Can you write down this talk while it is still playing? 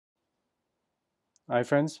Hi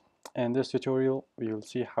friends, in this tutorial we will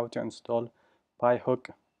see how to install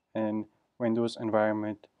pyhook in Windows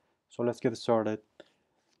environment. So let's get started.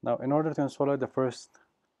 Now in order to install it, the first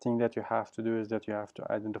thing that you have to do is that you have to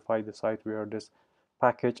identify the site where this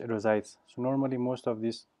package resides. So normally most of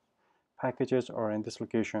these packages are in this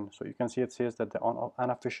location. So you can see it says that the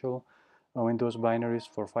unofficial Windows binaries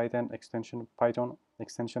for Python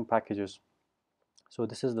extension packages. So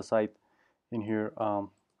this is the site in here.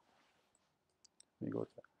 We go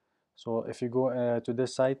to, so if you go to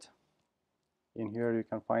this site, in here you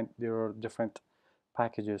can find there are different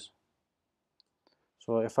packages.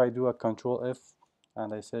 So if I do a control F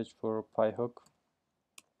and I search for pyhook,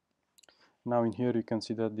 now in here you can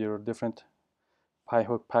see that there are different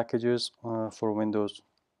pyhook packages for Windows.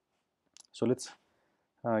 So let's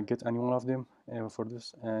get any one of them for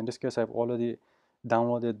this. In this case, I've already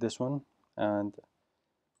downloaded this one, and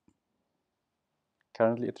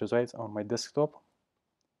currently it resides on my desktop.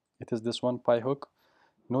 It is this one, pyhook.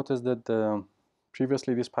 Notice that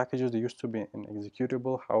previously these packages, they used to be in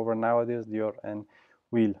executable. However, nowadays they are in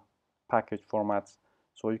wheel package formats.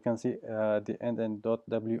 So you can see the end in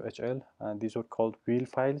 .whl, and these are called wheel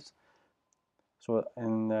files. So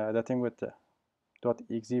in the thing with the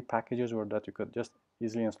 .exe packages, were that you could just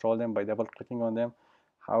easily install them by double clicking on them.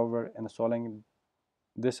 However, installing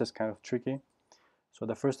this is kind of tricky. So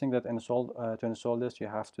the first thing that to install this you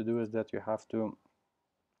have to do is that you have to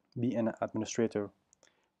be an administrator.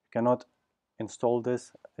 You cannot install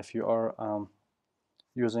this if you are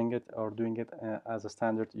using it or doing it as a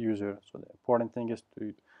standard user. So the important thing is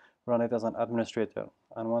to run it as an administrator,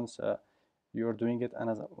 and once you're doing it,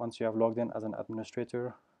 and once you have logged in as an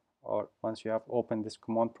administrator, or once you have opened this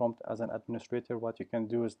command prompt as an administrator, what you can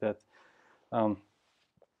do is that um,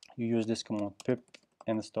 you use this command pip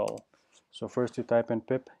install. So first you type in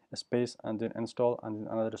pip space and then install and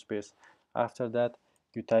then another space. After that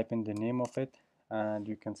you type in the name of it, and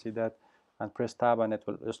you can see that, and press tab and it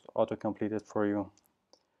will just auto complete it for you.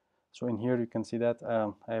 So in here you can see that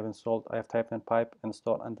I have typed in pipe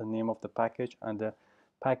install and the name of the package, and the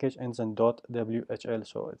package ends in .whl,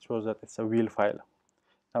 so it shows that it's a wheel file.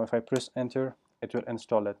 Now if I press enter, it will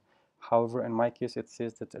install it. However, in my case it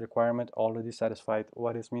says that the requirement already satisfied.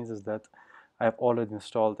 What this means is that I have already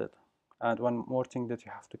installed it. And one more thing that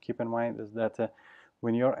you have to keep in mind is that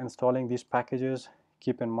when you're installing these packages,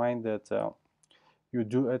 keep in mind that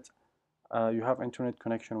you have internet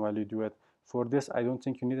connection while you do it. For this, I don't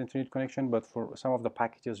think you need internet connection, but for some of the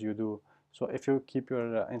packages you do. So if you keep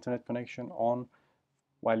your internet connection on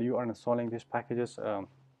while you are installing these packages,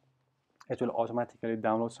 it will automatically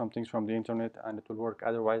download some things from the internet and it will work.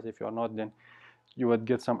 Otherwise, if you are not, then you would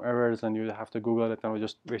get some errors and you have to Google it and it will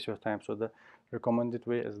just waste your time. So the recommended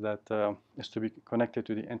way is to be connected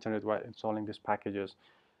to the internet while installing these packages.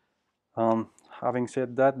 Having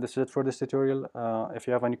said that, this is it for this tutorial. If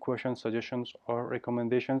you have any questions, suggestions, or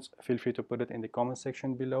recommendations, feel free to put it in the comment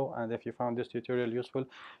section below. And if you found this tutorial useful,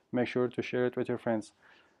 make sure to share it with your friends.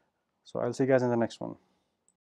 So I'll see you guys in the next one.